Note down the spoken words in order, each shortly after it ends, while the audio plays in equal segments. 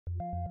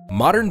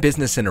Modern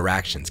business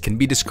interactions can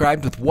be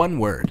described with one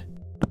word: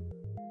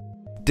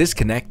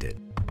 disconnected.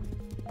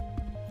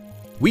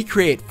 We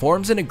create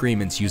forms and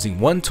agreements using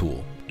one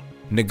tool,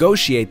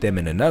 negotiate them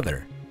in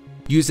another,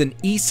 use an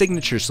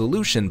e-signature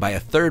solution by a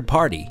third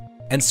party,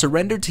 and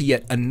surrender to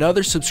yet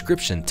another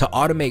subscription to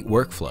automate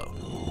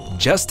workflow,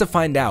 just to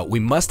find out we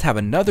must have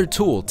another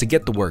tool to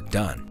get the work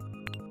done.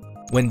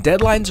 When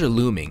deadlines are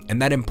looming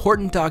and that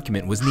important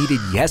document was needed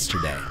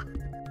yesterday.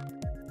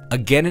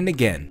 Again and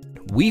again,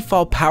 we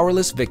fall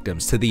powerless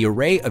victims to the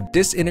array of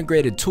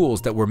disintegrated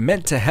tools that were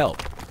meant to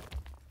help.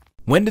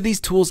 When do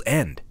these tools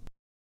end?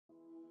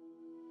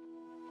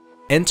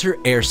 Enter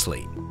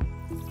airSlate.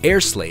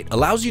 airSlate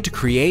allows you to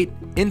create,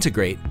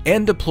 integrate,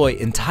 and deploy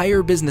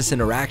entire business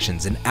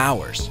interactions in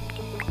hours.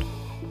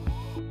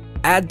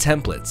 Add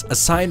templates,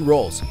 assign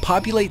roles,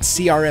 populate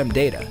CRM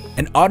data,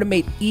 and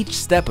automate each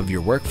step of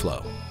your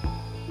workflow.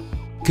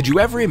 Could you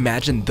ever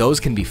imagine those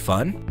can be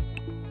fun?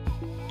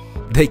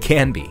 They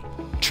can be.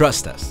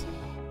 Trust us.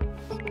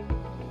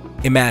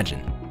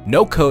 Imagine,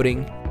 no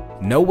coding,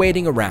 no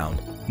waiting around,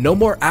 no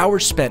more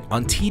hours spent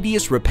on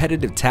tedious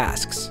repetitive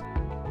tasks.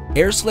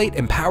 airSlate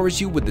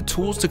empowers you with the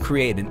tools to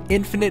create an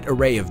infinite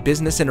array of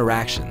business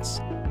interactions,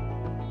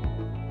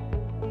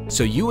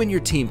 so you and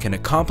your team can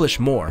accomplish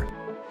more,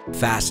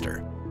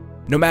 faster.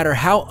 No matter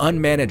how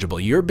unmanageable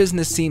your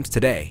business seems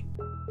today,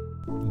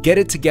 get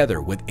it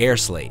together with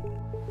airSlate.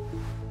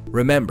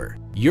 Remember,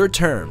 your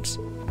terms,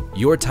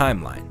 your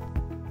timeline.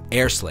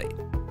 airSlate.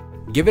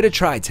 Give it a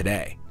try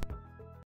today.